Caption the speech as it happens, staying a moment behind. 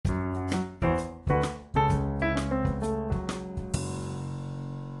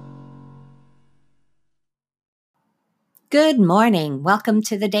Good morning. Welcome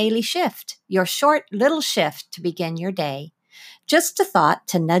to the Daily Shift, your short little shift to begin your day. Just a thought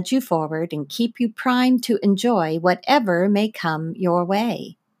to nudge you forward and keep you primed to enjoy whatever may come your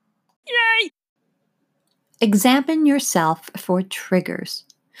way. Yay! Examine yourself for triggers.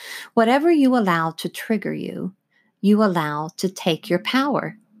 Whatever you allow to trigger you, you allow to take your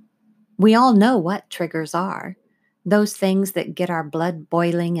power. We all know what triggers are. Those things that get our blood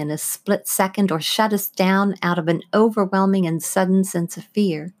boiling in a split second or shut us down out of an overwhelming and sudden sense of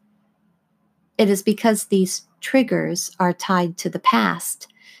fear. It is because these triggers are tied to the past,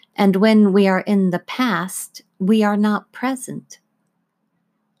 and when we are in the past, we are not present.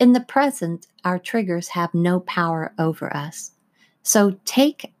 In the present, our triggers have no power over us. So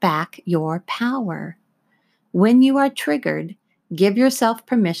take back your power. When you are triggered, give yourself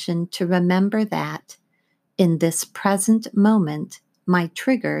permission to remember that in this present moment, my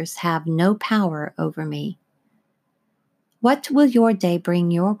triggers have no power over me. What will your day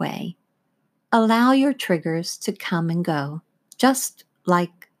bring your way? Allow your triggers to come and go, just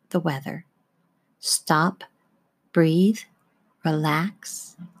like the weather. Stop, breathe,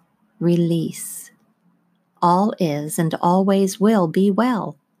 relax, release. All is and always will be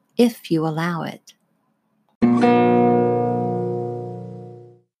well if you allow it.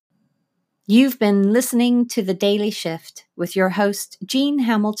 You've been listening to The Daily Shift with your host, Jean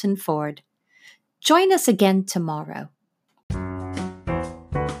Hamilton Ford. Join us again tomorrow